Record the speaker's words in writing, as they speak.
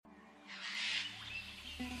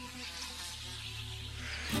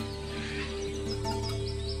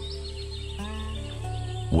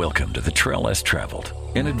Welcome to The Trail Less Traveled,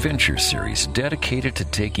 an adventure series dedicated to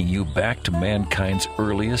taking you back to mankind's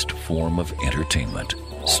earliest form of entertainment,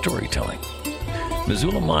 storytelling.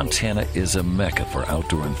 Missoula, Montana is a mecca for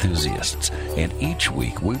outdoor enthusiasts, and each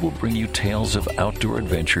week we will bring you tales of outdoor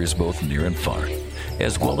adventures both near and far,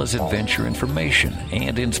 as well as adventure information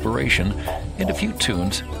and inspiration, and a few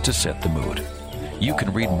tunes to set the mood. You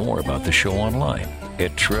can read more about the show online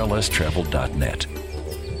at traillesstraveled.net.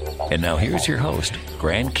 And now here's your host,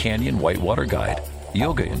 Grand Canyon Whitewater Guide,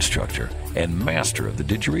 yoga instructor, and master of the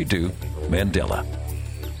didgeridoo, Mandela.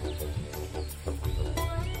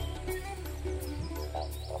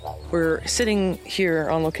 We're sitting here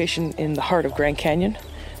on location in the heart of Grand Canyon.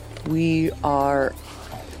 We are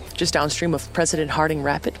just downstream of President Harding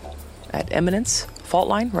Rapid at Eminence Fault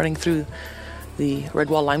Line, running through the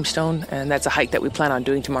Redwall Limestone, and that's a hike that we plan on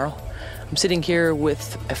doing tomorrow. I'm sitting here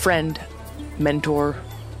with a friend, mentor,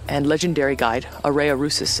 and legendary guide, Aurea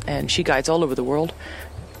Rousas, and she guides all over the world.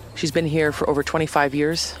 She's been here for over 25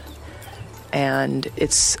 years, and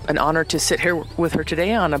it's an honor to sit here with her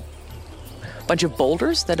today on a bunch of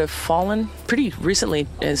boulders that have fallen pretty recently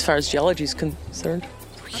as far as geology is concerned.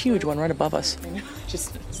 A huge one right above us.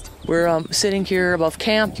 We're sitting here above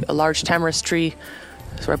camp. A large tamarisk tree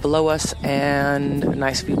is right below us, and a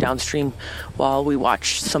nice view downstream while we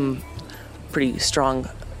watch some pretty strong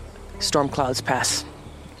storm clouds pass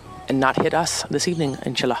and not hit us this evening,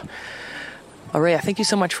 inshallah. Aurea, thank you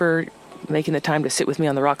so much for making the time to sit with me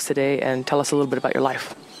on the rocks today and tell us a little bit about your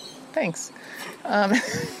life. Thanks.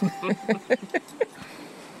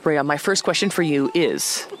 Aurea, my first question for you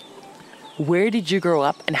is, where did you grow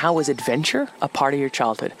up and how was adventure a part of your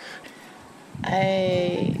childhood?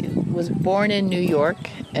 I was born in New York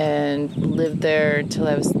and lived there until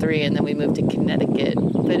I was 3, and then we moved to Connecticut.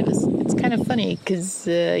 But it's kind of funny because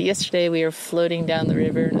yesterday we were floating down the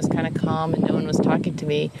river and it was kind of calm and no one was talking to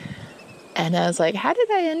me. And I was like, how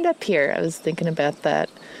did I end up here? I was thinking about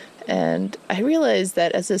that. And I realized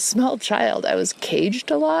that as a small child, I was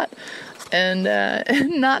caged a lot. And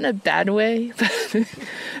not in a bad way, but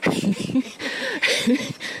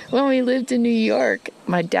when we lived in New York,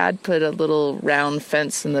 my dad put a little round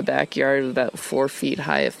fence in the backyard with about 4 feet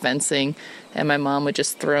high of fencing, and my mom would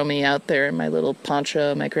just throw me out there in my little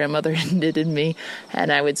poncho my grandmother knitted me,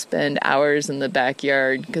 and I would spend hours in the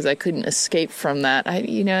backyard because I couldn't escape from that.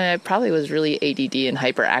 I probably was really ADD and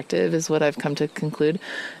hyperactive is what I've come to conclude.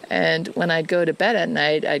 And when I'd go to bed at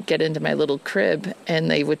night, I'd get into my little crib,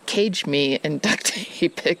 and they would cage me and duct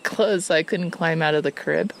tape it closed so I couldn't climb out of the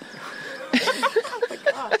crib. Oh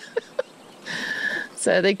my God.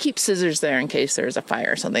 So they'd keep scissors there in case there was a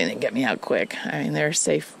fire or something. They'd get me out quick. I mean, they're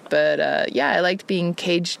safe. But I liked being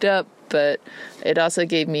caged up, but it also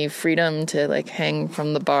gave me freedom to hang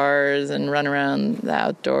from the bars and run around the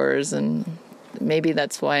outdoors. And maybe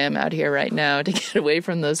that's why I'm out here right now, to get away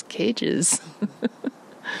from those cages.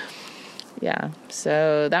 Yeah,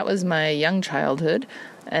 so that was my young childhood.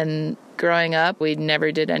 And growing up, we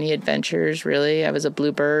never did any adventures, really. I was a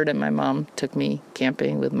bluebird, and my mom took me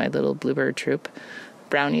camping with my little bluebird troop.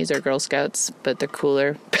 Brownies are Girl Scouts, but they're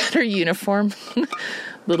cooler, better uniform.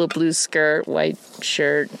 Little blue skirt, white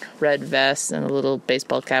shirt, red vest, and a little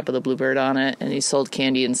baseball cap with a bluebird on it. And he sold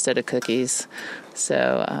candy instead of cookies.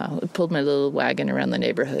 So I pulled my little wagon around the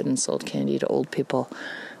neighborhood and sold candy to old people.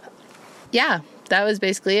 Yeah. That was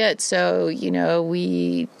basically it. So,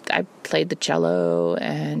 I played the cello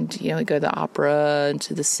and, we go to the opera and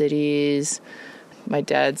to the cities. My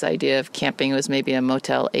dad's idea of camping was maybe a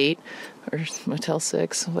Motel 8 or Motel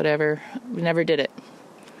 6, whatever. We never did it.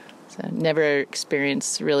 So never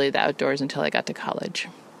experienced really the outdoors until I got to college.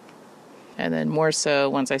 And then more so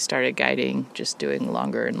once I started guiding, just doing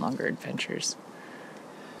longer and longer adventures.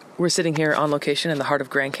 We're sitting here on location in the heart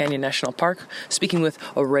of Grand Canyon National Park, speaking with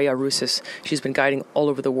Aurea Rousas. She's been guiding all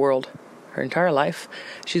over the world her entire life.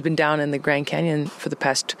 She's been down in the Grand Canyon for the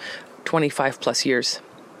past 25 plus years.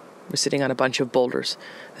 We're sitting on a bunch of boulders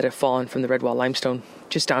that have fallen from the Redwall Limestone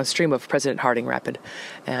just downstream of President Harding Rapid.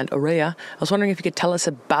 And Aurea, I was wondering if you could tell us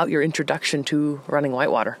about your introduction to running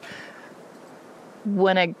whitewater.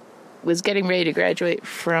 When I was getting ready to graduate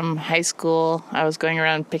from high school, I was going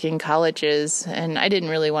around picking colleges, and I didn't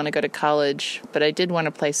really want to go to college, but I did want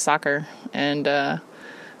to play soccer, and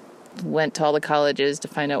went to all the colleges to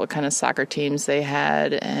find out what kind of soccer teams they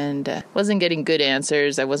had, and wasn't getting good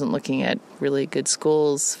answers. I wasn't looking at really good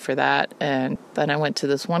schools for that, and then I went to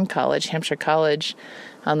this one college, Hampshire College,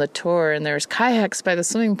 on the tour, and there was kayaks by the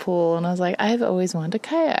swimming pool, and I was like, I've always wanted to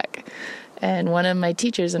kayak. And one of my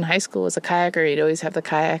teachers in high school was a kayaker. He'd always have the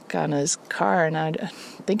kayak on his car, and I'd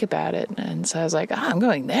think about it. And so I was like, I'm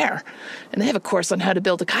going there. And they have a course on how to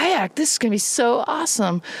build a kayak. This is going to be so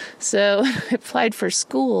awesome. So I applied for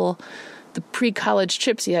school. The pre-college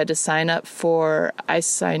trips you had to sign up for, I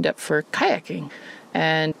signed up for kayaking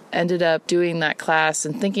and ended up doing that class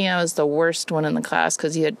and thinking I was the worst one in the class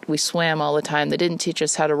because we swam all the time. They didn't teach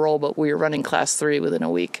us how to roll, but we were running class 3 within a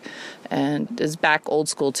week. And it was back old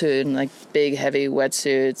school too, in like big heavy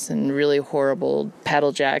wetsuits and really horrible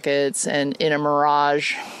paddle jackets and in a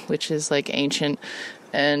Mirage, which is like ancient.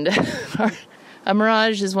 And a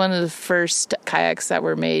Mirage is one of the first kayaks that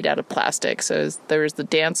were made out of plastic. So there was the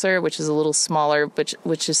Dancer, which is a little smaller,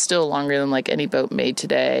 which is still longer than like any boat made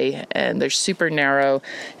today. And they're super narrow.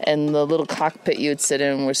 And the little cockpit you would sit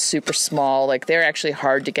in was super small. Like they're actually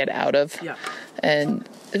hard to get out of. Yeah. And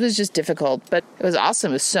it was just difficult, but it was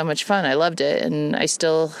awesome. It was so much fun. I loved it. And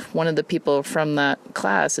one of the people from that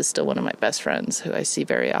class is still one of my best friends who I see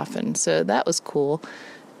very often. So that was cool.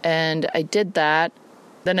 And I did that.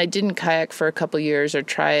 Then I didn't kayak for a couple years or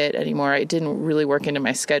try it anymore. It didn't really work into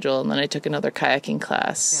my schedule. And then I took another kayaking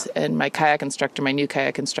class. Yeah. And my new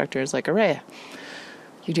kayak instructor is like, Aurea,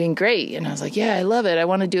 you're doing great. And I was like, yeah, I love it. I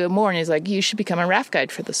want to do it more. And he's like, you should become a raft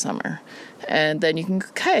guide for the summer. And then you can go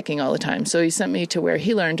kayaking all the time. So he sent me to where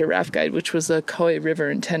he learned to raft guide, which was the Kauai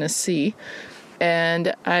River in Tennessee.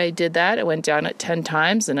 And I did that. I went down it 10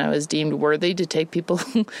 times, and I was deemed worthy to take people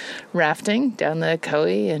rafting down the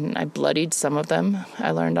Kauai, and I bloodied some of them. I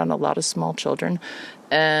learned on a lot of small children.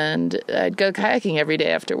 And I'd go kayaking every day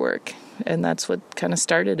after work, and that's what kind of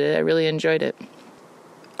started it. I really enjoyed it.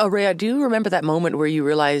 Aurea, do you remember that moment where you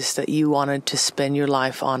realized that you wanted to spend your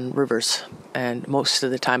life on rivers and most of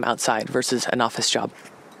the time outside versus an office job?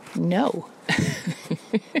 No.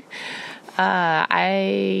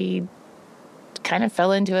 I kind of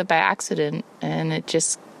fell into it by accident, and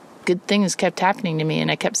good things kept happening to me, and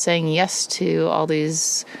I kept saying yes to all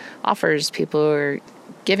these offers people were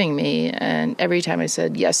giving me, and every time I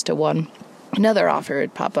said yes to one, another offer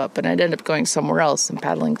would pop up, and I'd end up going somewhere else and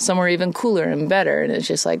paddling somewhere even cooler and better, and it's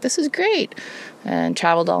just like, this is great. And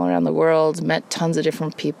traveled all around the world, met tons of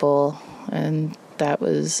different people, and that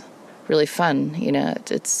was really fun. You know,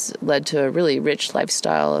 it's led to a really rich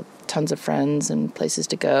lifestyle of tons of friends and places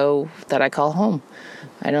to go that I call home.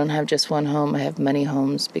 I don't have just one home. I have many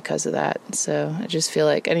homes because of that. So I just feel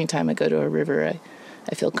like anytime I go to a river,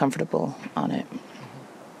 I feel comfortable on it.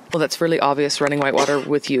 Well, that's really obvious, running whitewater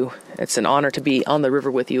with you. It's an honor to be on the river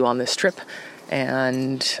with you on this trip.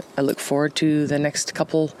 And I look forward to the next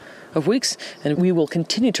couple of weeks. And we will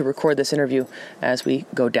continue to record this interview as we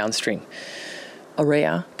go downstream.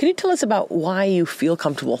 Aurea, can you tell us about why you feel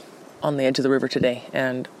comfortable on the edge of the river today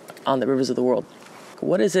and on the rivers of the world?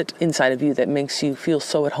 What is it inside of you that makes you feel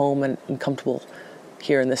so at home and comfortable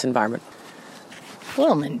here in this environment?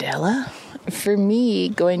 Well, Mandela, for me,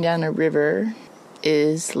 going down a river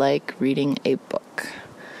is like reading a book.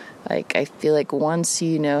 Like, I feel like once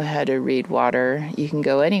you know how to read water, you can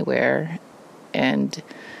go anywhere, and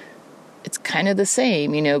it's kind of the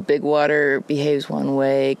same. You know, big water behaves one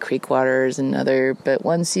way, creek water is another, but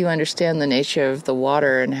once you understand the nature of the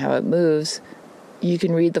water and how it moves, you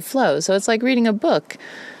can read the flow. So it's like reading a book.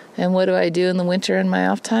 And what do I do in the winter in my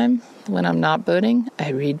off time? When I'm not boating, I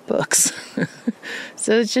read books.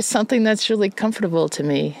 So it's just something that's really comfortable to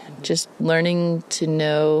me. Just learning to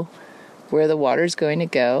know where the water's going to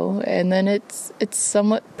go, and then it's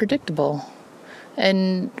somewhat predictable.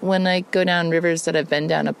 And when I go down rivers that I've been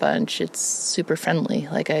down a bunch, it's super friendly.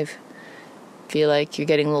 Like, I feel like you're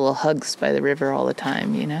getting little hugs by the river all the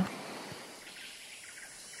time, you know?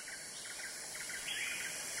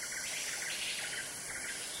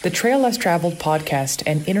 The Trail Less Traveled podcast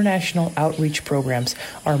and international outreach programs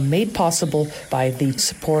are made possible by the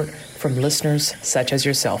support from listeners such as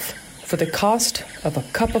yourself. For the cost of a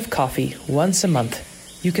cup of coffee once a month,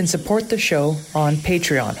 you can support the show on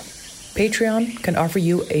Patreon. Patreon can offer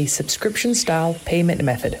you a subscription-style payment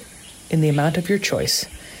method in the amount of your choice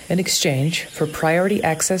in exchange for priority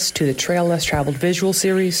access to the Trail Less Traveled visual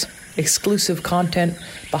series, exclusive content,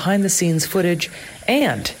 behind-the-scenes footage,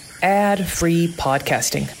 and ad-free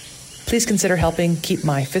podcasting. Please consider helping keep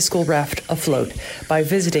my fiscal raft afloat by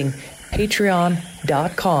visiting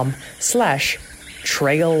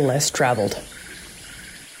patreon.com/traillesstraveled.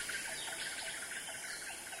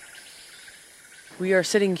 We are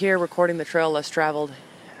sitting here recording the Trail Less Traveled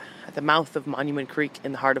at the mouth of Monument Creek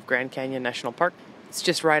in the heart of Grand Canyon National Park. It's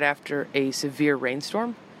just right after a severe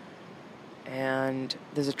rainstorm, and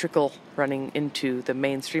there's a trickle running into the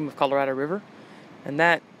main stream of Colorado River, and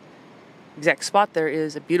that exact spot there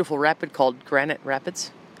is a beautiful rapid called Granite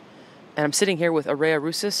Rapids. And I'm sitting here with Aurea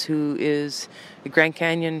Rousas, who is a Grand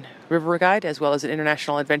Canyon river guide as well as an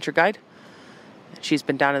international adventure guide. She's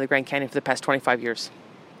been down in the Grand Canyon for the past 25 years.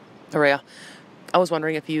 Aurea, I was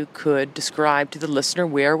wondering if you could describe to the listener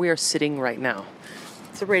where we are sitting right now.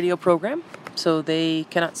 It's a radio program, so they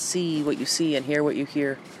cannot see what you see and hear what you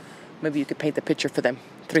hear. Maybe you could paint the picture for them,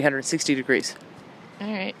 360 degrees.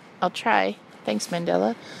 All right, I'll try. Thanks,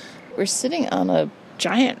 Mandela. We're sitting on a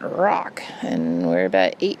giant rock, and we're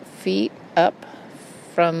about 8 feet up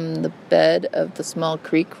from the bed of the small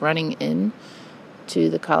creek running in to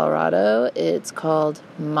the Colorado. It's called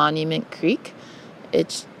Monument Creek.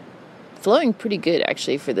 It's flowing pretty good,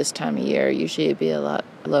 actually, for this time of year. Usually it'd be a lot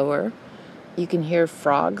lower. You can hear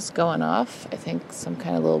frogs going off. I think some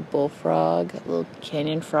kind of little bullfrog, little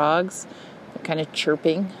canyon frogs. They're kind of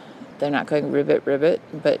chirping. They're not going ribbit, ribbit,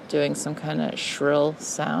 but doing some kind of shrill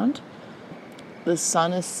sound. The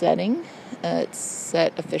sun is setting. It's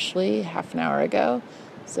set officially half an hour ago.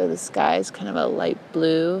 So the sky is kind of a light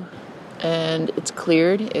blue, and it's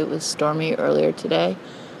cleared. It was stormy earlier today.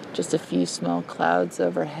 Just a few small clouds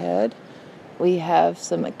overhead. We have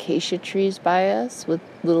some acacia trees by us with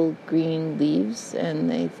little green leaves, and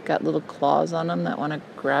they've got little claws on them that want to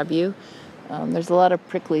grab you. There's a lot of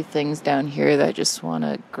prickly things down here that just want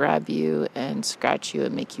to grab you and scratch you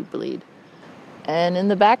and make you bleed. And in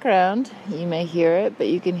the background, you may hear it, but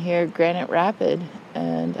you can hear Granite Rapid,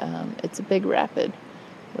 and it's a big rapid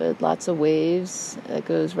with lots of waves that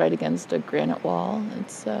goes right against a granite wall.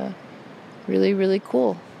 It's really, really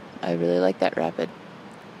cool. I really like that rapid.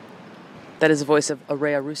 That is the voice of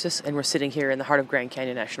Aurea Rousas, and we're sitting here in the heart of Grand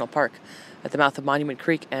Canyon National Park at the mouth of Monument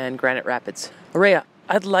Creek and Granite Rapids. Aurea,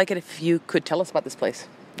 I'd like it if you could tell us about this place.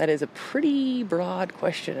 That is a pretty broad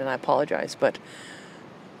question, and I apologize, but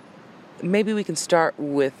maybe we can start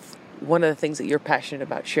with one of the things that you're passionate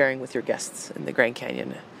about sharing with your guests in the Grand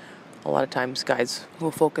Canyon. A lot of times guides will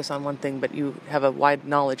focus on one thing, but you have a wide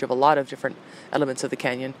knowledge of a lot of different elements of the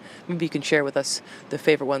canyon. Maybe you can share with us the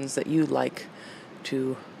favorite ones that you like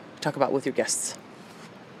to talk about with your guests.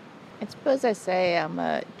 I suppose I say I'm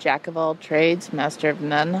a jack of all trades, master of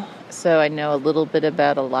none. So I know a little bit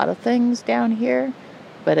about a lot of things down here,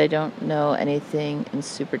 but I don't know anything in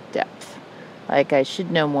super depth. Like, I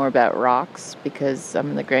should know more about rocks because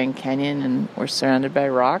I'm in the Grand Canyon and we're surrounded by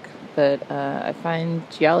rock, but I find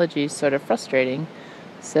geology sort of frustrating.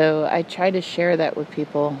 So I try to share that with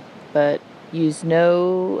people, but use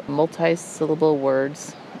no multi-syllable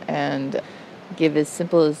words and give as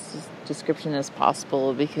simple a description as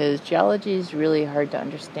possible, because geology is really hard to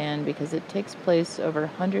understand because it takes place over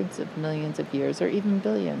hundreds of millions of years or even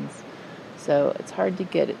billions. So it's hard to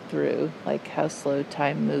get it through, like how slow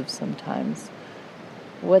time moves sometimes.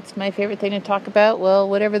 What's my favorite thing to talk about? Well,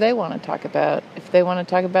 whatever they want to talk about. If they want to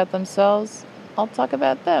talk about themselves, I'll talk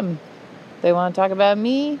about them. If they want to talk about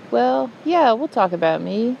me, well, yeah, we'll talk about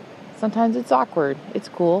me. Sometimes it's awkward. It's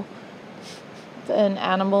cool. And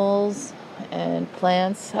animals and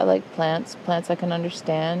plants. I like plants. Plants I can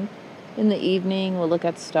understand. In the evening, we'll look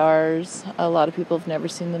at stars. A lot of people have never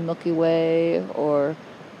seen the Milky Way or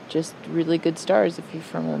just really good stars if you're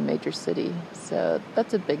from a major city. So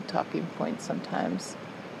that's a big talking point sometimes.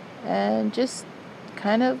 And just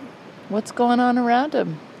kind of what's going on around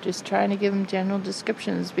them. Just trying to give them general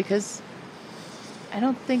descriptions because I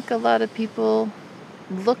don't think a lot of people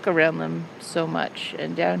look around them so much.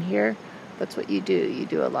 And down here, that's what you do. You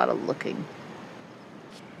do a lot of looking.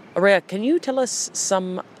 Aurea, can you tell us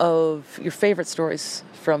some of your favorite stories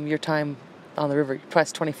from your time on the river,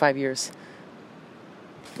 past 25 years?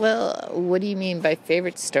 Well, what do you mean by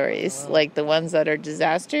favorite stories? Like the ones that are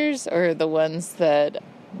disasters or the ones that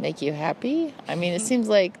make you happy? I mean, it seems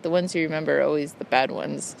like the ones you remember are always the bad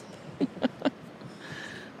ones.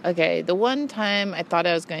 Okay, the one time I thought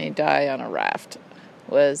I was going to die on a raft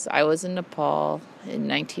was I was in Nepal in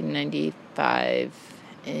 1995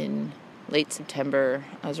 in late September.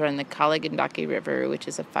 I was running the Kali Gandaki River, which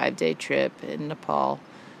is a 5-day trip in Nepal.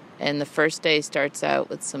 And the first day starts out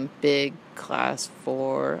with some big class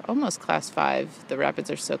 4, almost class 5. The rapids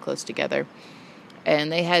are so close together.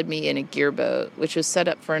 And they had me in a gear boat, which was set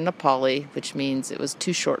up for a Nepali, which means it was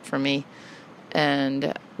too short for me.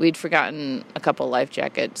 And we'd forgotten a couple life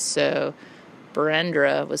jackets. So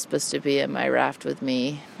Barendra was supposed to be in my raft with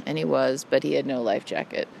me, and he was, but he had no life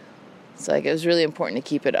jacket. So it was really important to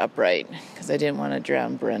keep it upright because I didn't want to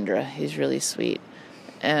drown Barendra. He's really sweet.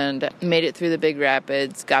 And made it through the big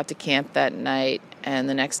rapids, got to camp that night, and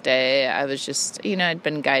the next day I was just, I'd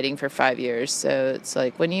been guiding for 5 years, so it's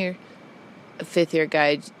like when you're a 5th-year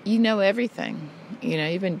guide, you know everything.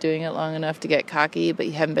 You've been doing it long enough to get cocky, but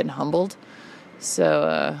you haven't been humbled.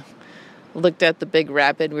 So looked at the big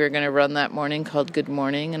rapid we were going to run that morning called Good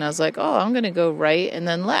Morning, and I was like, oh, I'm going to go right and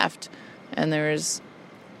then left. And there was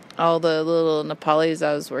all the little Nepalis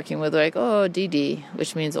I was working with, like, oh, Didi,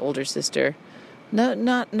 which means older sister. No,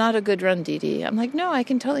 not a good run, Didi. I'm like, no, I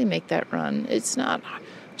can totally make that run. It's not,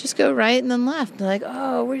 just go right and then left. They're like,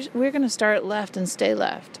 oh, we're going to start left and stay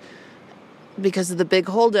left because of the big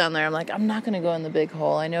hole down there. I'm like, I'm not going to go in the big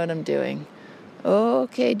hole. I know what I'm doing.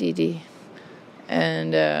 Okay, Didi.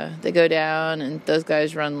 And they go down, and those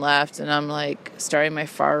guys run left, and I'm like starting my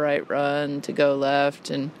far right run to go left,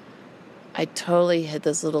 and I totally hit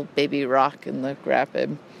this little baby rock in the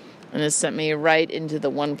rapid, and it sent me right into the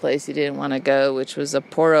one place you didn't want to go, which was a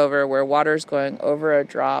pour over where water's going over a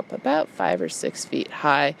drop about 5 or 6 feet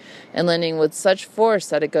high and landing with such force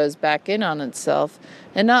that it goes back in on itself.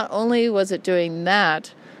 And not only was it doing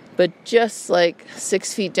that, but just like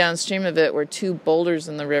 6 feet downstream of it were 2 boulders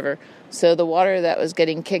in the river. So the water that was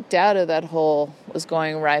getting kicked out of that hole was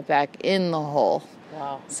going right back in the hole.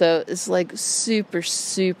 Wow. So it's like super,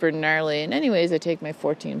 super gnarly. And anyways, I take my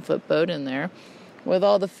 14-foot boat in there with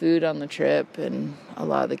all the food on the trip and a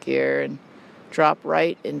lot of the gear and drop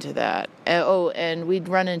right into that. And we'd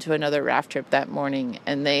run into another raft trip that morning,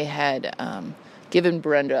 and they had given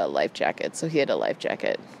Brenda a life jacket. So he had a life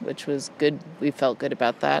jacket, which was good. We felt good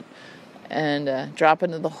about that. And drop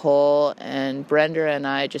into the hole, and Brenda and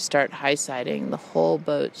I just start high-siding. The whole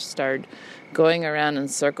boat started going around in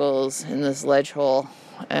circles in this ledge hole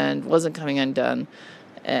and wasn't coming out,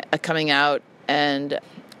 and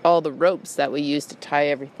all the ropes that we used to tie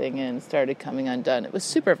everything in started coming undone. It was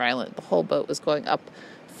super violent. The whole boat was going up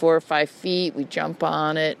 4 or 5 feet. We jump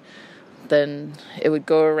on it. Then it would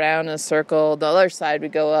go around in a circle. The other side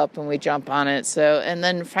would go up and we jump on it. And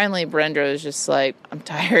then finally Brenda was just like, I'm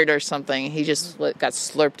tired or something. He just got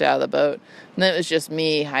slurped out of the boat. And then it was just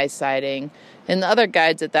me high-siding. And the other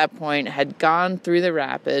guides at that point had gone through the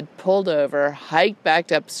rapid, pulled over, hiked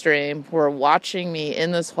back upstream, were watching me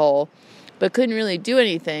in this hole, but couldn't really do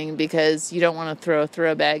anything because you don't want to throw a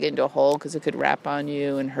throw bag into a hole because it could wrap on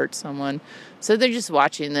you and hurt someone. So they're just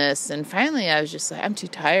watching this. And finally I was just like, I'm too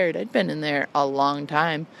tired. I'd been in there a long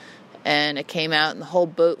time. And it came out and the whole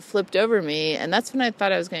boat flipped over me. And that's when I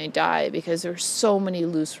thought I was going to die because there were so many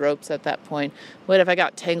loose ropes at that point. What if I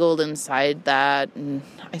got tangled inside that? And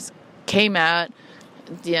I came out,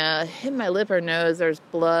 hit my lip or nose. There's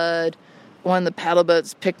blood. One of the paddle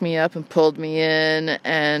boats picked me up and pulled me in,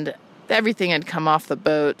 and everything had come off the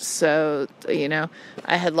boat. So,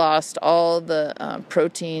 I had lost all the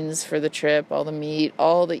proteins for the trip, all the meat,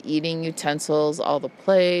 all the eating utensils, all the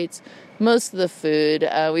plates, most of the food.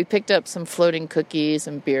 We picked up some floating cookies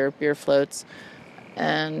and beer floats.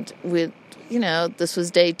 And this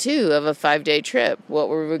was day 2 of a 5-day trip. What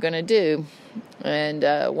were we going to do? And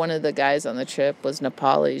one of the guys on the trip was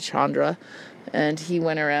Nepali, Chandra, and he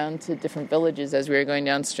went around to different villages as we were going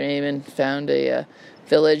downstream and found a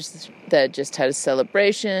village that just had a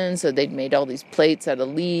celebration. So they'd made all these plates out of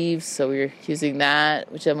leaves, so we were using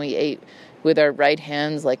that, which then we ate with our right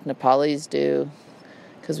hands like Nepalis do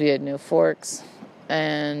because we had no forks.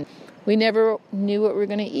 And we never knew what we were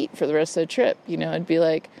going to eat for the rest of the trip. It'd be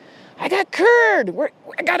like, I got curd.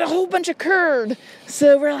 I got a whole bunch of curd.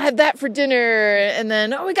 So we'll have that for dinner. And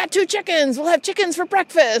then, we got 2 chickens. We'll have chickens for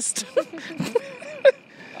breakfast.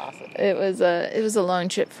 Awesome. It was a long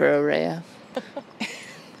trip for Aurea.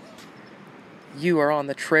 You are on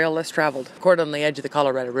the trail less traveled, caught on the edge of the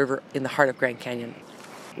Colorado River in the heart of Grand Canyon.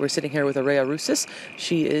 We're sitting here with Aurea Rousas.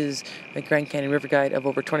 She is a Grand Canyon river guide of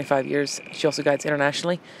over 25 years. She also guides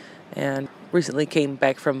internationally and recently came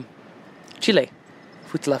back from Chile,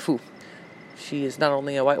 Futlafu. She is not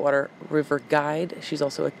only a whitewater river guide, she's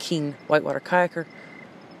also a keen whitewater kayaker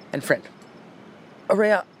and friend.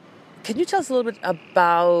 Aurea, can you tell us a little bit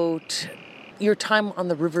about your time on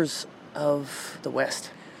the rivers of the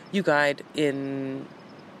West? You guide in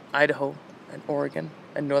Idaho and Oregon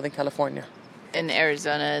and Northern California. In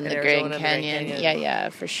Arizona and the Grand Canyon. Yeah,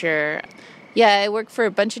 for sure. Yeah, I work for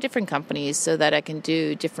a bunch of different companies so that I can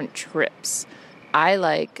do different trips. I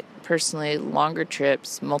like, personally, longer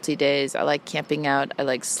trips, multi-days. I like camping out. I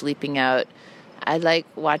like sleeping out. I like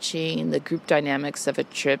watching the group dynamics of a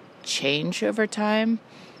trip change over time.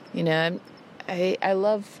 I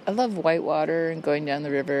love whitewater and going down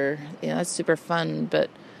the river. That's super fun. But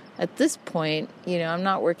at this point, I'm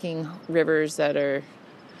not working rivers that are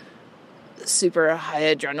super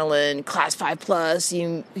high adrenaline, class 5 plus,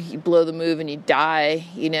 you blow the move and you die.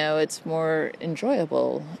 It's more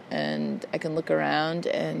enjoyable, and I can look around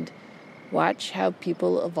and watch how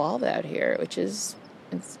people evolve out here, it's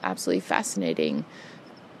absolutely fascinating.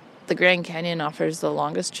 the Grand Canyon offers the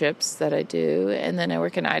longest trips that I do. And then I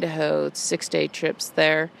work in Idaho, 6-day trips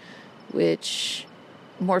there, which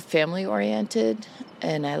more family oriented.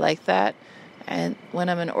 And I like that. And when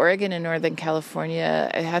I'm in Oregon and Northern California,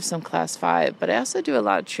 I have some Class 5. But I also do a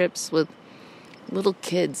lot of trips with little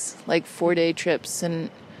kids, like 4-day trips. And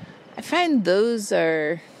I find those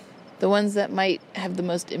are the ones that might have the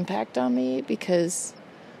most impact on me, because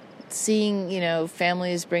seeing,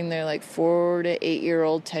 families bring their like 4 to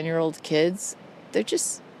 8-year-old, 10-year-old kids, they're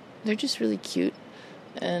just really cute.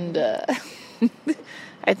 And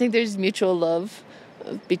I think there's mutual love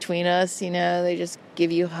between us. They just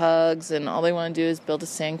give you hugs, and all they want to do is build a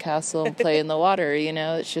sandcastle and play in the water.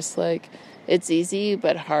 It's just like, it's easy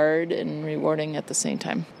but hard and rewarding at the same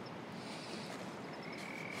time.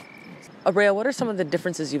 Aureya, what are some of the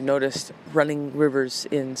differences you've noticed running rivers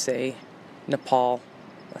in, say, Nepal,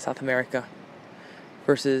 South America,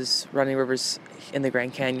 versus running rivers in the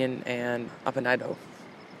Grand Canyon and up in Idaho?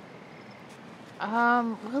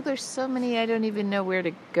 Well, there's so many, I don't even know where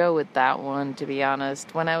to go with that one, to be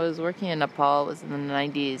honest. When I was working in Nepal, it was in the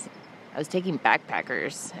 90s, I was taking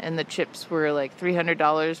backpackers, and the trips were like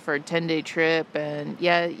 $300 for a 10-day trip, and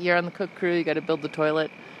yeah, you're on the cook crew, you got to build the toilet,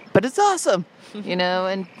 but it's awesome,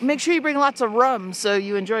 and make sure you bring lots of rum so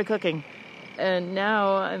you enjoy cooking. And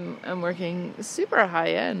now I'm working super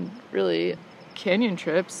high-end, really, canyon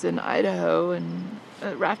trips in Idaho, and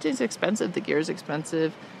rafting's expensive, the gear's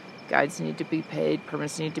expensive, guides need to be paid,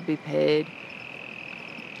 permits need to be paid.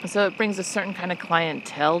 So it brings a certain kind of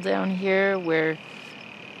clientele down here, where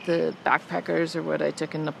the backpackers are what I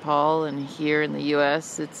took in Nepal, and here in the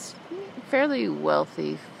U.S., it's fairly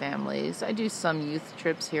wealthy families. I do some youth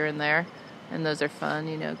trips here and there, and those are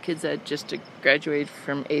fun. Kids that just graduated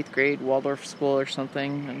from 8th grade Waldorf school or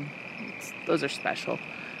something, and those are special.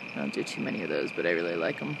 I don't do too many of those, but I really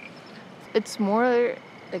like them. It's more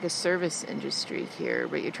like a service industry here,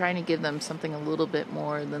 but you're trying to give them something a little bit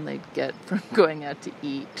more than they get from going out to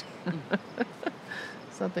eat.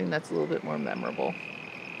 Something that's a little bit more memorable.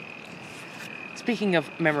 Speaking of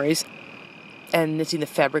memories and knitting the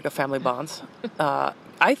fabric of family bonds,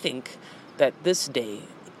 I think that this day,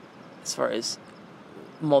 as far as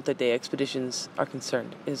multi-day expeditions are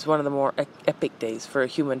concerned, is one of the more epic days for a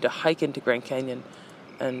human to hike into Grand Canyon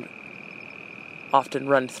and often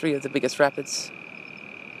run 3 of the biggest rapids.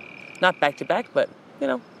 Not back-to-back, but,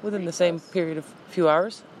 within the same period of a few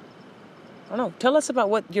hours. I don't know. Tell us about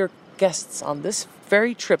what your guests on this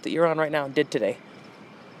very trip that you're on right now did today,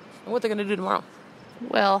 and what they're going to do tomorrow.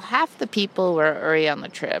 Well, half the people were already on the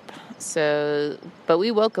trip, but we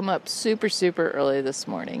woke them up super, super early this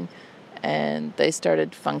morning, and they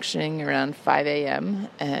started functioning around 5 a.m.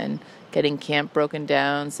 and getting camp broken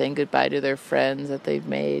down, saying goodbye to their friends that they've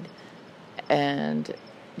made, and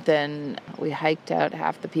then we hiked out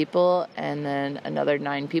half the people, and then another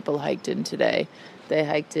 9 people hiked in today. They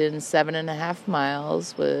hiked in 7.5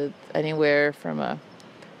 miles with anywhere from a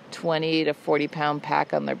 20 to 40 pound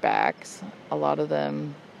pack on their backs. A lot of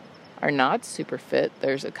them are not super fit.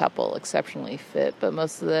 There's a couple exceptionally fit, but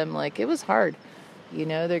most of them, it was hard.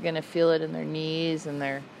 They're going to feel it in their knees and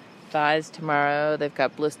their thighs tomorrow. They've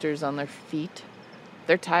got blisters on their feet.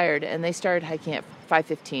 They're tired, and they started hiking at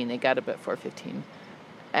 5:15. They got up at 4:15.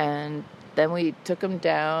 And then we took them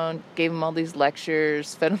down, gave them all these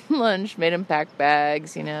lectures, fed them lunch, made them pack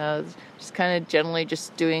bags, just kind of generally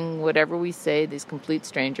just doing whatever we say, these complete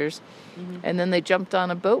strangers. Mm-hmm. And then they jumped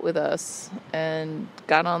on a boat with us and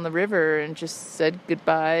got on the river and just said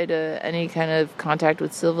goodbye to any kind of contact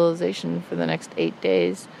with civilization for the next 8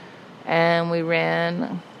 days. And we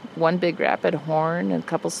ran 1 big rapid, Horn, and a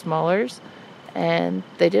couple smallers. And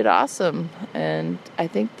they did awesome. And I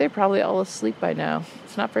think they're probably all asleep by now.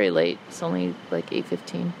 It's not very late. It's only like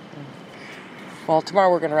 8:15. Well, tomorrow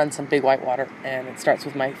we're going to run some big whitewater, and it starts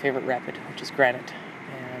with my favorite rapid, which is Granite.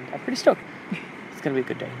 And I'm pretty stoked. It's going to be a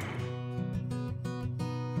good day.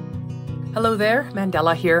 Hello there,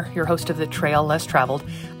 Mandela here, your host of The Trail Less Traveled.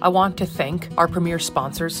 I want to thank our premier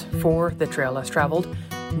sponsors for The Trail Less Traveled,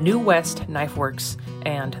 New West Knife Works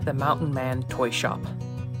and the Mountain Man Toy Shop.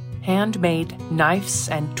 Handmade knives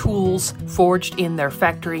and tools forged in their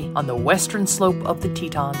factory on the western slope of the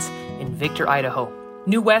Tetons in Victor, Idaho.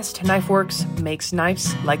 New West Knife Works makes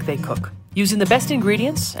knives like they cook, using the best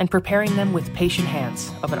ingredients and preparing them with patient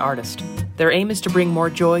hands of an artist. Their aim is to bring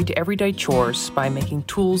more joy to everyday chores by making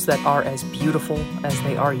tools that are as beautiful as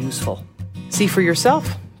they are useful. See for yourself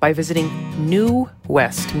by visiting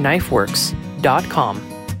newwestknifeworks.com.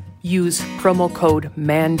 Use promo code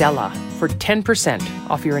MANDELA for 10%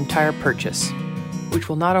 off your entire purchase. which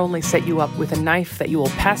will not only set you up with a knife that you will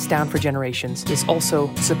pass down for generations, this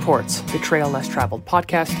also supports the Trail Less Traveled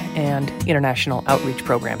podcast and international outreach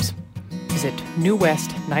programs. Visit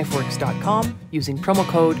newwestknifeworks.com using promo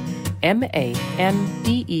code MANDELA.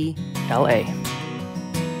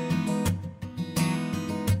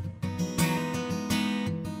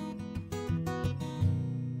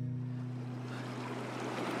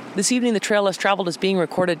 This evening, the Trail Less Traveled is being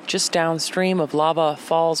recorded just downstream of Lava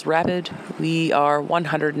Falls Rapid. We are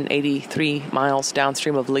 183 miles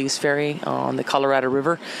downstream of Lee's Ferry on the Colorado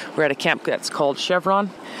River. We're at a camp that's called Chevron.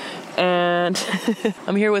 And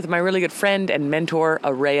I'm here with my really good friend and mentor,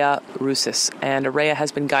 Araya Rousas. And Araya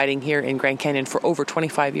has been guiding here in Grand Canyon for over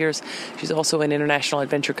 25 years. She's also an international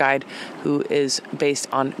adventure guide who is based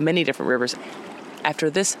on many different rivers. After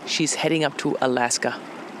this, she's heading up to Alaska.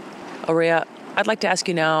 Araya, I'd like to ask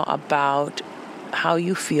you now about how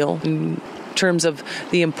you feel in terms of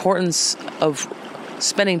the importance of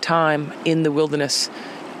spending time in the wilderness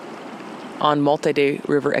on multi-day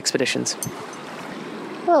river expeditions.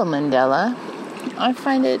 Well, Mandela, I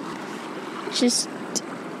find it just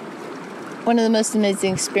one of the most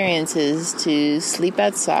amazing experiences to sleep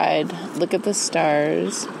outside, look at the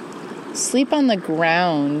stars, sleep on the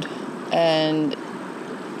ground, and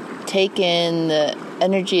take in the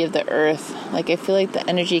energy of the earth. Like, I feel like the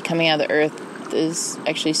energy coming out of the earth is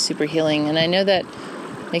actually super healing. And I know that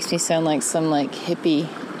makes me sound like some hippie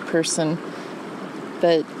person,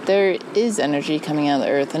 but there is energy coming out of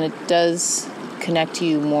the earth, and it does connect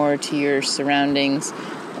you more to your surroundings.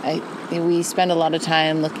 We spend a lot of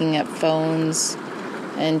time looking at phones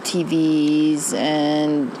and TVs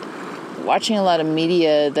and watching a lot of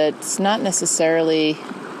media that's not necessarily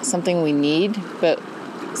something we need, but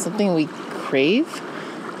something we crave.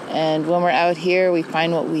 And when we're out here, we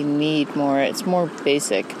find what we need more. It's more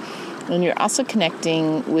basic. And you're also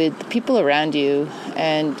connecting with the people around you.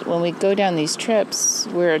 And when we go down these trips,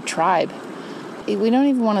 we're a tribe. We don't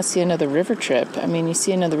even want to see another river trip. I mean, you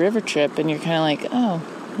see another river trip and you're kind of like, oh,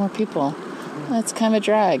 more people. That's kind of a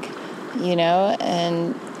drag,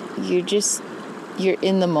 and you're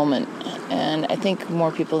in the moment. And I think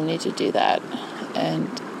more people need to do that. And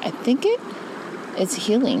I think it's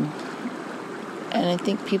healing. And I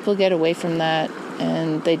think people get away from that,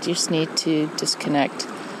 and they just need to disconnect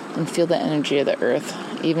and feel the energy of the earth,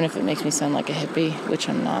 even if it makes me sound like a hippie, which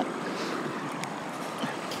I'm not.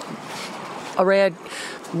 Araya,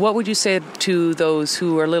 what would you say to those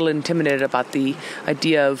who are a little intimidated about the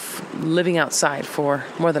idea of living outside for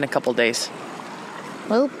more than a couple days?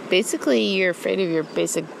 Well, basically, you're afraid of your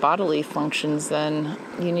basic bodily functions, then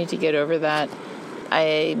you need to get over that.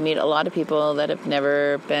 I meet a lot of people that have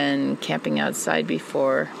never been camping outside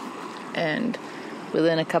before, and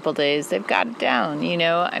within a couple days, they've got it down,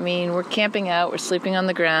 I mean, we're camping out, we're sleeping on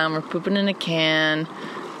the ground, we're pooping in a can,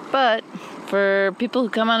 but for people who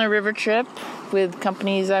come on a river trip with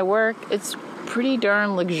companies I work, it's pretty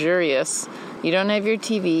darn luxurious. You don't have your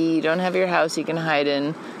TV, you don't have your house you can hide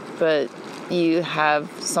in, but you have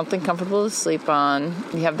something comfortable to sleep on,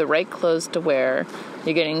 you have the right clothes to wear,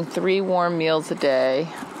 you're getting 3 warm meals a day,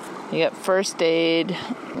 you get first aid,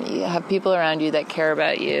 you have people around you that care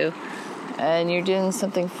about you, and you're doing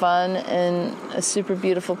something fun in a super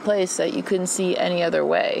beautiful place that you couldn't see any other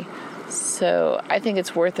way. So I think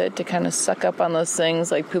it's worth it to kind of suck up on those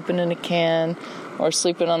things like pooping in a can or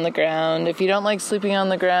sleeping on the ground. If you don't like sleeping on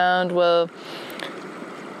the ground, well,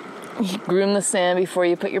 you groom the sand before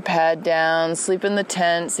you put your pad down, sleep in the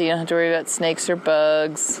tent so you don't have to worry about snakes or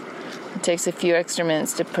bugs. It takes a few extra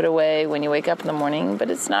minutes to put away when you wake up in the morning, but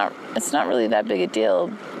it's not really that big a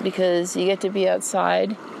deal because you get to be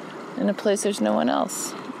outside in a place there's no one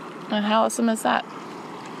else. And how awesome is that?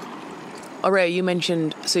 Araya, you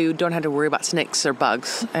mentioned so you don't have to worry about snakes or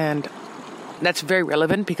bugs, and that's very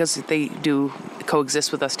relevant because they do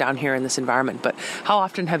coexist with us down here in this environment. But how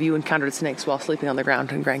often have you encountered snakes while sleeping on the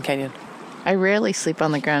ground in Grand Canyon? I rarely sleep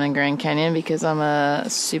on the ground in Grand Canyon because I'm a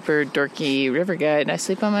super dorky river guide and I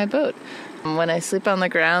sleep on my boat. When I sleep on the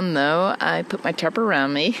ground, though, I put my tarp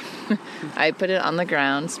around me. I put it on the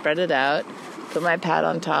ground, spread it out, put my pad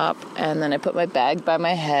on top, and then I put my bag by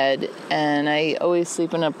my head, and I always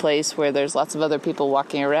sleep in a place where there's lots of other people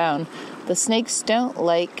walking around. The snakes don't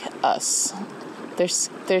like us.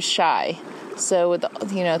 They're shy. So with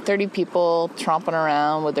 30 people tromping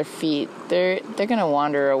around with their feet, they're going to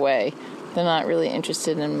wander away. They're not really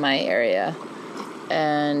interested in my area.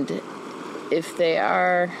 And if they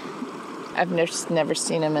are, I've never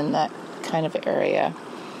seen them in that kind of area.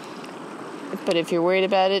 But if you're worried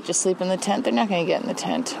about it, just sleep in the tent. They're not going to get in the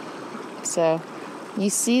tent. So you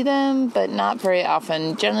see them, but not very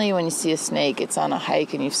often. Generally, when you see a snake, it's on a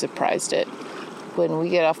hike and you've surprised it. when we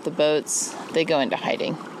get off the boats, they go into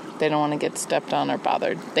hiding. They don't want to get stepped on or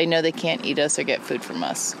bothered. They know they can't eat us or get food from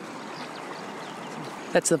us.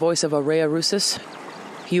 That's the voice of Aurea Rousas.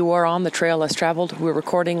 You are on the Trail Less Traveled. We're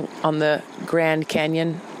recording on the Grand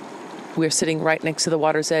Canyon. We're sitting right next to the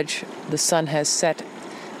water's edge. The sun has set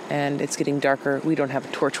and it's getting darker. We don't have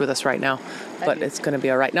a torch with us right now, but it's going to be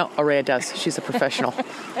all right. No, Aurea does. She's a professional.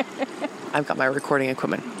 I've got my recording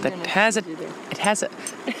equipment that has it. It has it.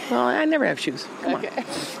 Well, I never have shoes. Come on.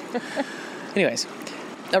 Anyways,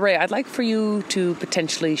 Aurea, I'd like for you to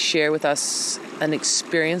potentially share with us an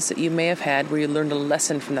experience that you may have had where you learned a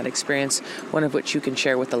lesson from that experience, one of which you can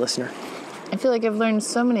share with the listener. I feel like I've learned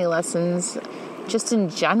so many lessons just in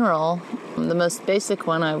general. The most basic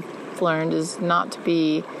one I've learned is not to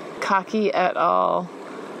be cocky at all.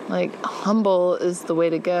 Like, humble is the way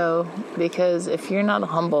to go, because if you're not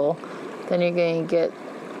humble, then you're going to get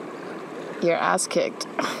your ass kicked.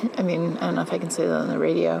 I mean, I don't know if I can say that on the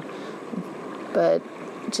radio, but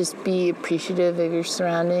just be appreciative of your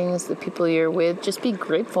surroundings, the people you're with. Just be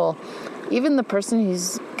grateful. Even the person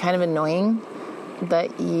who's kind of annoying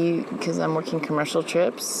that you, because I'm working commercial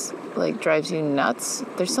trips, like drives you nuts,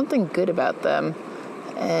 there's something good about them.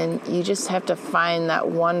 And you just have to find that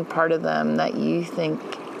one part of them that you think,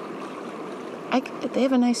 they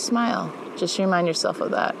have a nice smile. Just remind yourself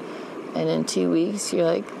of that. And in 2 weeks, you're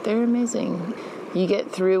like, they're amazing. You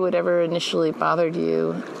get through whatever initially bothered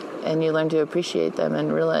you, and you learn to appreciate them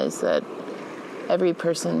and realize that every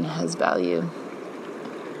person has value.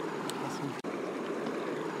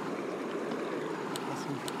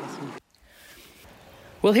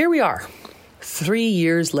 Well, here we are, 3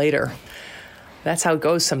 years later. That's how it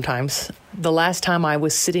goes sometimes. The last time I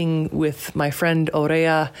was sitting with my friend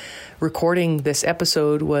Aurea recording this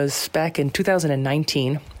episode was back in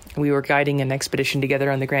 2019. We were guiding an expedition together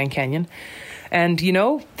on the Grand Canyon. And, you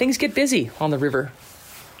know, things get busy on the river.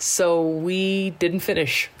 So we didn't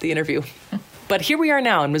finish the interview. But here we are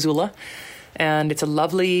now in Missoula. And it's a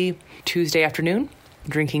lovely Tuesday afternoon,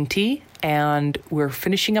 drinking tea. And we're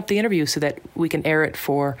finishing up the interview so that we can air it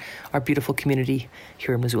for our beautiful community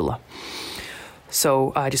here in Missoula.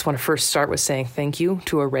 So I just want to first start with saying thank you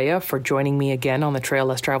to Aurea for joining me again on the Trail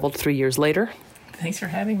Less Traveled 3 years later. Thanks for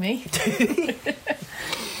having me.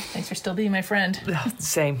 Thanks for still being my friend.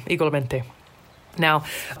 Same, igualmente. Now,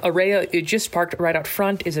 Aurea, it just parked right out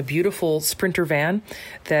front is a beautiful Sprinter van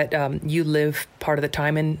that you live part of the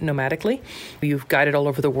time in nomadically. You've guided all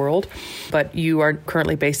over the world, but you are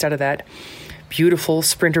currently based out of that beautiful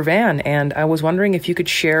Sprinter van. And I was wondering if you could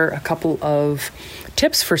share a couple of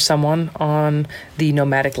tips for someone on the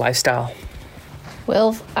nomadic lifestyle.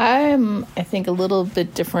 Well, I'm, I think, a little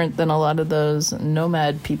bit different than a lot of those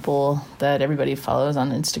nomad people that everybody follows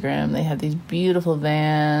on Instagram. They have these beautiful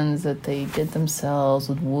vans that they did themselves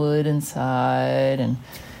with wood inside and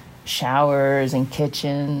showers and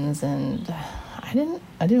kitchens. And I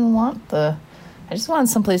just wanted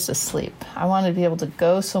someplace to sleep. I wanted to be able to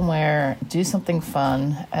go somewhere, do something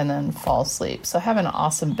fun, and then fall asleep. So I have an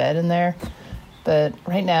awesome bed in there. But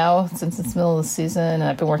right now, since it's the middle of the season and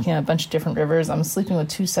I've been working on a bunch of different rivers, I'm sleeping with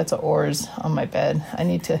 2 sets of oars on my bed. I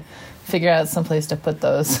need to figure out someplace to put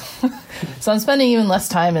those. So I'm spending even less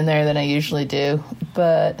time in there than I usually do.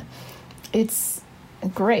 But it's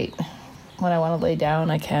great. When I want to lay down,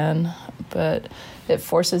 I can. But it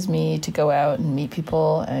forces me to go out and meet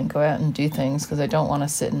people and go out and do things because I don't want to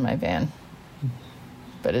sit in my van.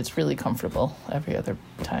 But it's really comfortable every other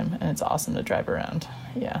time, and it's awesome to drive around.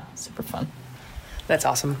 Yeah, super fun. That's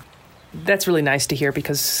awesome. That's really nice to hear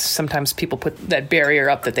because sometimes people put that barrier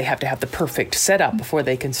up that they have to have the perfect setup before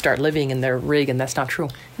they can start living in their rig, and that's not true.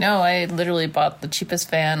 No, I literally bought the cheapest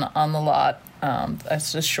van on the lot.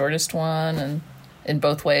 That's the shortest one, and in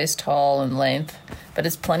both ways, tall and length. But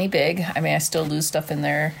it's plenty big. I mean, I still lose stuff in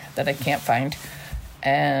there that I can't find.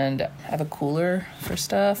 And I have a cooler for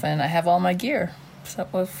stuff, and I have all my gear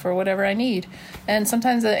for whatever I need. And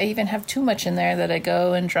sometimes I even have too much in there that I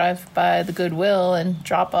go and drive by the Goodwill and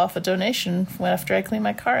drop off a donation after I clean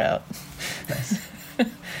my car out. Nice.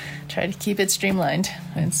 Try to keep it streamlined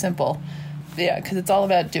and simple. Yeah, because it's all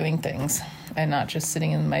about doing things and not just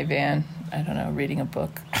sitting in my van, I don't know, reading a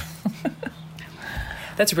book.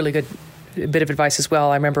 That's a really good bit of advice as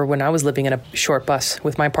well. I remember when I was living in a short bus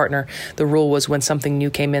with my partner, the rule was when something new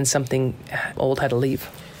came in, something old had to leave.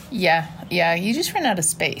 Yeah, you just run out of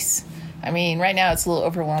space. I mean, right now it's a little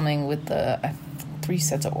overwhelming with the 3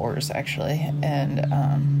 sets of oars, actually, and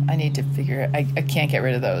I need to figure I can't get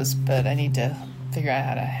rid of those, but I need to figure out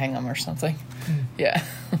how to hang them or something. Yeah.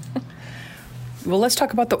 Well, let's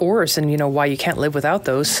talk about the oars and, why you can't live without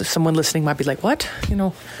those. Someone listening might be like, what?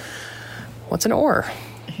 What's an oar?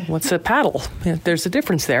 what's a paddle? There's a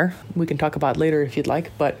difference there. We can talk about it later if you'd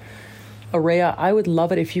like. But Aureya, I would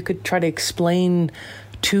love it if you could try to explain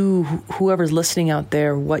to whoever's listening out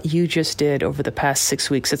there what you just did over the past 6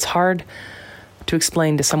 weeks. It's hard to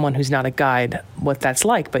explain to someone who's not a guide what that's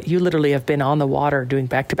like, but you literally have been on the water doing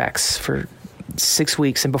back-to-backs for 6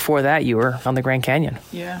 weeks, and before that you were on the Grand Canyon.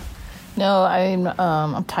 Yeah. No,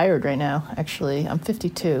 I'm tired right now, actually. I'm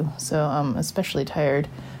 52, so I'm especially tired.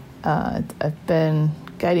 I've been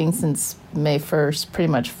guiding since May 1st,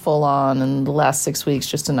 pretty much full on, and the last 6 weeks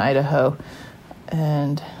just in Idaho.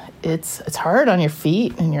 And it's hard on your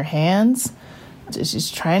feet and your hands. It's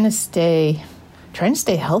just trying to stay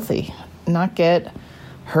healthy, not get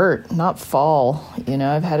hurt, not fall.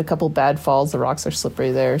 I've had a couple bad falls. The rocks are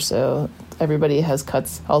slippery there, so everybody has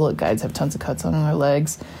cuts. All the guides have tons of cuts on their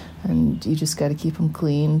legs, and you just got to keep them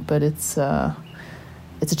clean. But it's a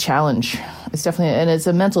challenge. It's definitely, and it's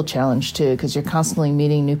a mental challenge too, because you're constantly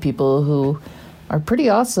meeting new people who are pretty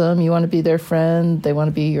awesome. You want to be their friend. They want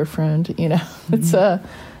to be your friend. Mm-hmm.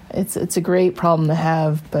 It's a great problem to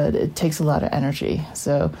have, but it takes a lot of energy.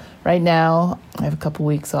 So right now I have a couple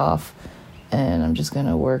weeks off, and I'm just going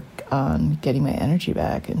to work on getting my energy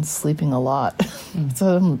back and sleeping a lot.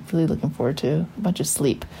 So I'm really looking forward to a bunch of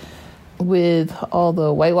sleep. With all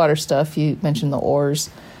the whitewater stuff, you mentioned the oars.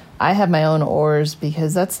 I have my own oars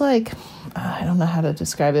because that's like, I don't know how to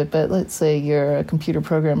describe it, but let's say you're a computer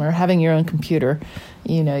programmer, having your own computer,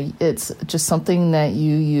 it's just something that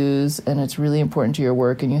you use, and it's really important to your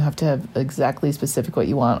work, and you have to have exactly specific what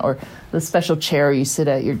you want, or the special chair you sit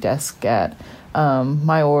at your desk at.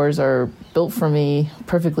 My oars are built for me,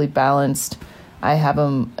 perfectly balanced. I have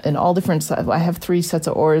them in all different sizes. I have 3 sets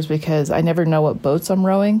of oars because I never know what boats I'm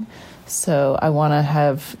rowing. So I want to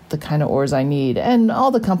have the kind of oars I need. And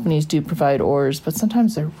all the companies do provide oars, but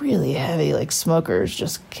sometimes they're really heavy, like Smokers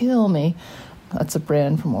just kill me. That's a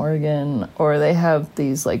brand from Oregon. Or they have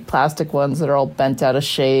these like plastic ones that are all bent out of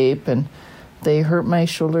shape, and they hurt my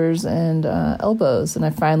shoulders and elbows. And I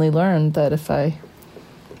finally learned that if I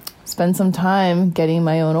spend some time getting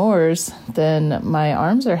my own oars, then my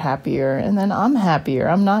arms are happier, and then I'm happier.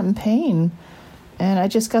 I'm not in pain. And I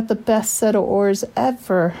just got the best set of oars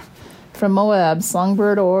ever from Moab,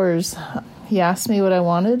 Songbird Oars. He asked me what I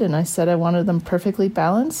wanted, and I said I wanted them perfectly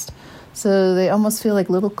balanced. So they almost feel like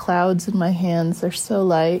little clouds in my hands. They're so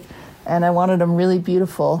light, and I wanted them really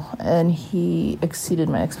beautiful, and he exceeded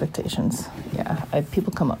my expectations. Yeah,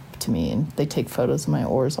 people come up to me, and they take photos of my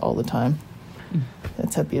oars all the time.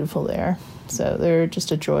 That's how beautiful they are. So they're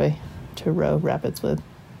just a joy to row rapids with.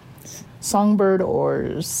 Songbird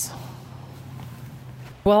Oars.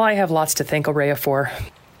 Well, I have lots to thank Aureya for,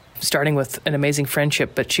 starting with an amazing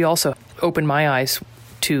friendship, but she also opened my eyes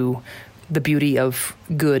to the beauty of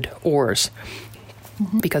good oars.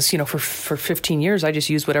 Mm-hmm. Because, for 15 years, I just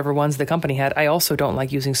used whatever ones the company had. I also don't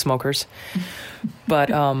like using Smokers. But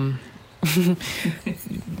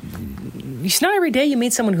it's not every day you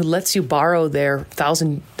meet someone who lets you borrow their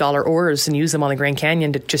 $1,000 oars and use them on the Grand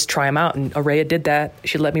Canyon to just try them out. And Aureya did that.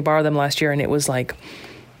 She let me borrow them last year, and it was like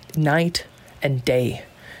night and day.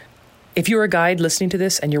 If you're a guide listening to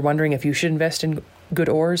this and you're wondering if you should invest in good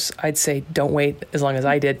oars, I'd say don't wait as long as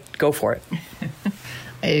I did. Go for it.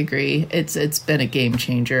 I agree. It's been a game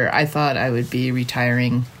changer. I thought I would be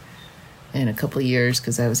retiring in a couple of years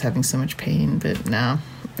because I was having so much pain, but now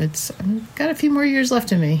I've got a few more years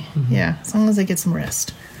left in me. Mm-hmm. Yeah, as long as I get some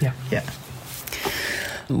rest. Yeah.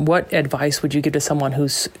 What advice would you give to someone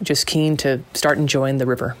who's just keen to start enjoying the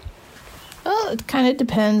river? Well, it kind of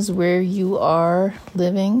depends where you are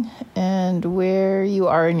living and where you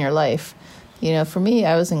are in your life. For me,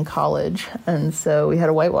 I was in college, and so we had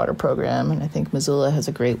a whitewater program, and I think Missoula has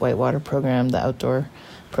a great whitewater program. The outdoor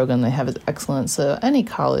program they have is excellent. So any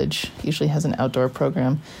college usually has an outdoor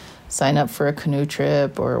program. Sign up for a canoe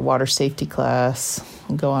trip or a water safety class,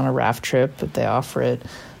 and go on a raft trip if they offer it.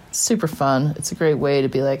 It's super fun. It's a great way to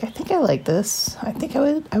be like, I think I like this. I think I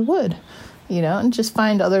would. And just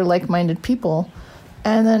find other like-minded people.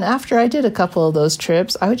 And then after I did a couple of those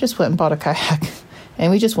trips, I just went and bought a kayak,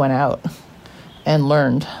 and we just went out and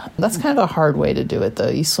learned. That's kind of a hard way to do it, though.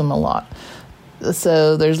 You swim a lot.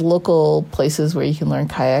 So there's local places where you can learn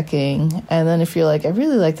kayaking. And then if you're like, I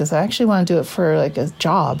really like this, I actually want to do it for like a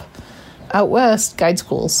job. Out west, guide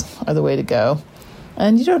schools are the way to go.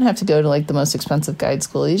 And you don't have to go to like the most expensive guide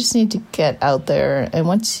school. You just need to get out there. And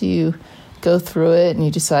once you go through it and you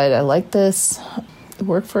decide, I like this,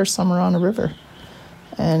 work for a summer on a river.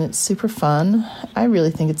 And it's super fun. I really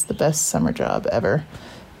think it's the best summer job ever.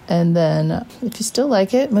 And then if you still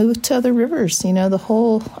like it, move to other rivers. The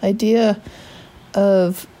whole idea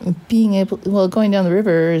of being able, going down the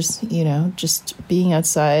river is, just being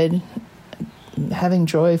outside, having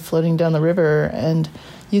joy floating down the river, and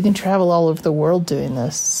you can travel all over the world doing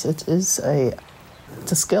this. It's a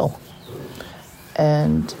skill,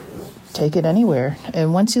 and take it anywhere.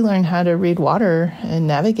 And once you learn how to read water and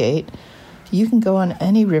navigate, you can go on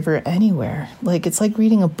any river anywhere. It's like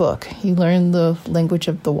reading a book. You learn the language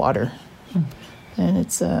of the water, and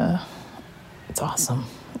it's awesome.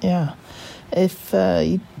 Yeah. If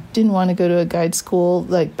you didn't want to go to a guide school,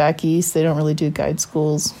 like back east, they don't really do guide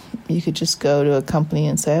schools. You could just go to a company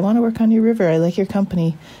and say, I want to work on your river. I like your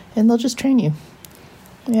company. And they'll just train you.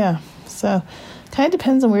 Yeah. So kind of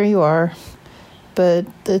depends on where you are. But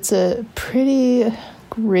it's a pretty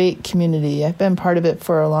great community. I've been part of it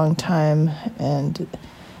for a long time. And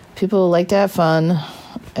people like to have fun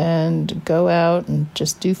and go out and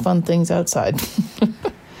just do fun things outside.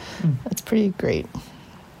 That's pretty great.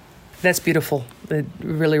 That's beautiful. It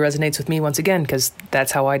really resonates with me once again, because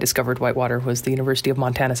that's how I discovered Whitewater, was the University of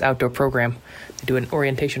Montana's outdoor program. They do an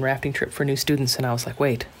orientation rafting trip for new students, and I was like,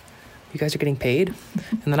 wait, you guys are getting paid?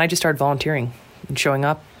 And then I just started volunteering and showing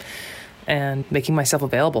up and making myself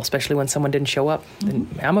available, especially when someone didn't show up. And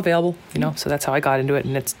I'm available, so that's how I got into it,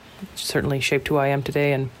 and it's certainly shaped who I am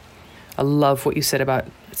today. And I love what you said about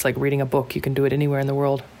it's like reading a book. You can do it anywhere in the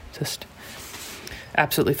world. Just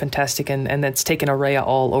absolutely fantastic, and that's taken Aurea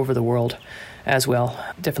all over the world as well.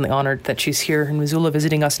 Definitely honored that she's here in Missoula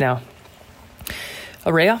visiting us now.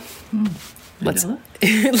 Aurea, let's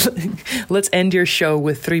end your show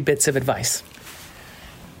with 3 bits of advice.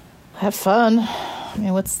 Have fun. I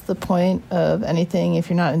mean, what's the point of anything if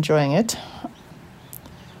you're not enjoying it?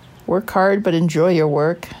 Work hard, but enjoy your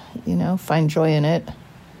work. Find joy in it.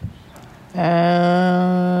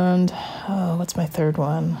 And, what's my third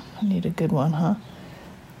one? I need a good one, huh?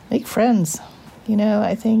 Make friends.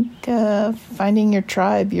 I think finding your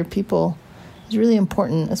tribe, your people, is really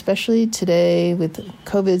important, especially today with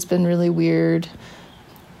COVID's been really weird.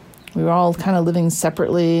 We were all kind of living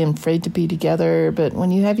separately and afraid to be together. But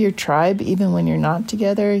when you have your tribe, even when you're not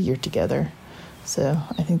together, you're together. So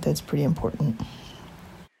I think that's pretty important.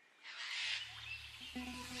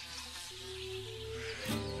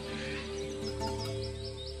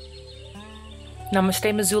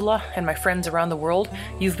 Namaste, Missoula, and my friends around the world.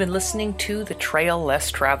 You've been listening to The Trail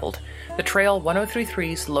Less Traveled, the Trail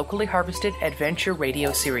 1033's locally harvested adventure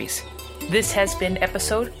radio series. This has been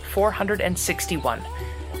episode 461.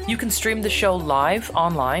 You can stream the show live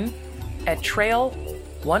online at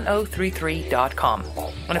trail1033.com.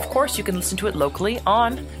 And of course, you can listen to it locally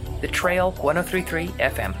on the Trail 1033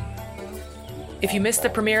 FM. If you missed the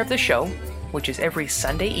premiere of the show, which is every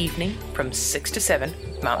Sunday evening from 6 to 7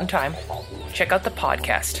 Mountain Time, check out the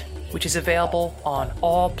podcast, which is available on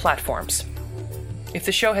all platforms. If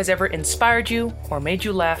the show has ever inspired you or made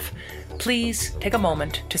you laugh, please take a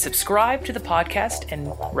moment to subscribe to the podcast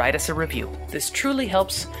and write us a review. This truly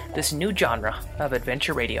helps this new genre of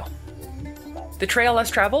adventure radio. The Trail Less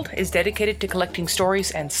Traveled is dedicated to collecting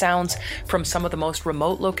stories and sounds from some of the most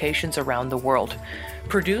remote locations around the world.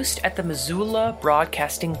 Produced at the Missoula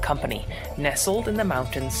Broadcasting Company, nestled in the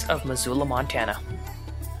mountains of Missoula, Montana.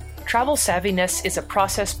 Travel savviness is a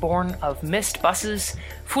process born of missed buses,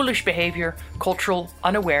 foolish behavior, cultural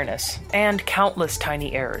unawareness, and countless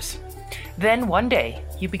tiny errors. Then one day,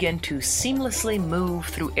 you begin to seamlessly move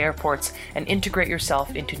through airports and integrate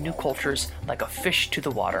yourself into new cultures like a fish to the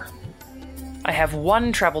water. I have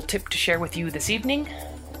one travel tip to share with you this evening,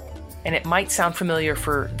 and it might sound familiar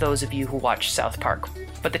for those of you who watch South Park.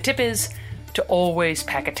 But the tip is to always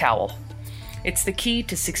pack a towel. It's the key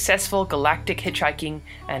to successful galactic hitchhiking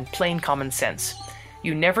and plain common sense.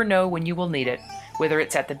 You never know when you will need it, whether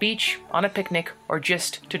it's at the beach, on a picnic, or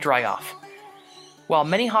just to dry off. While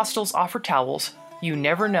many hostels offer towels, you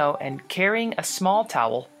never know, and carrying a small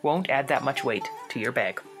towel won't add that much weight to your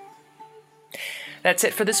bag. That's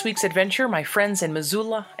it for this week's adventure, my friends in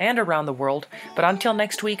Missoula and around the world. But until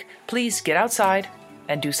next week, please get outside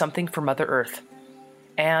and do something for Mother Earth.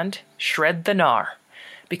 And shred the gnar.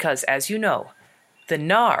 Because, as you know, the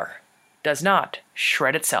gnar does not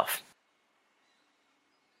shred itself.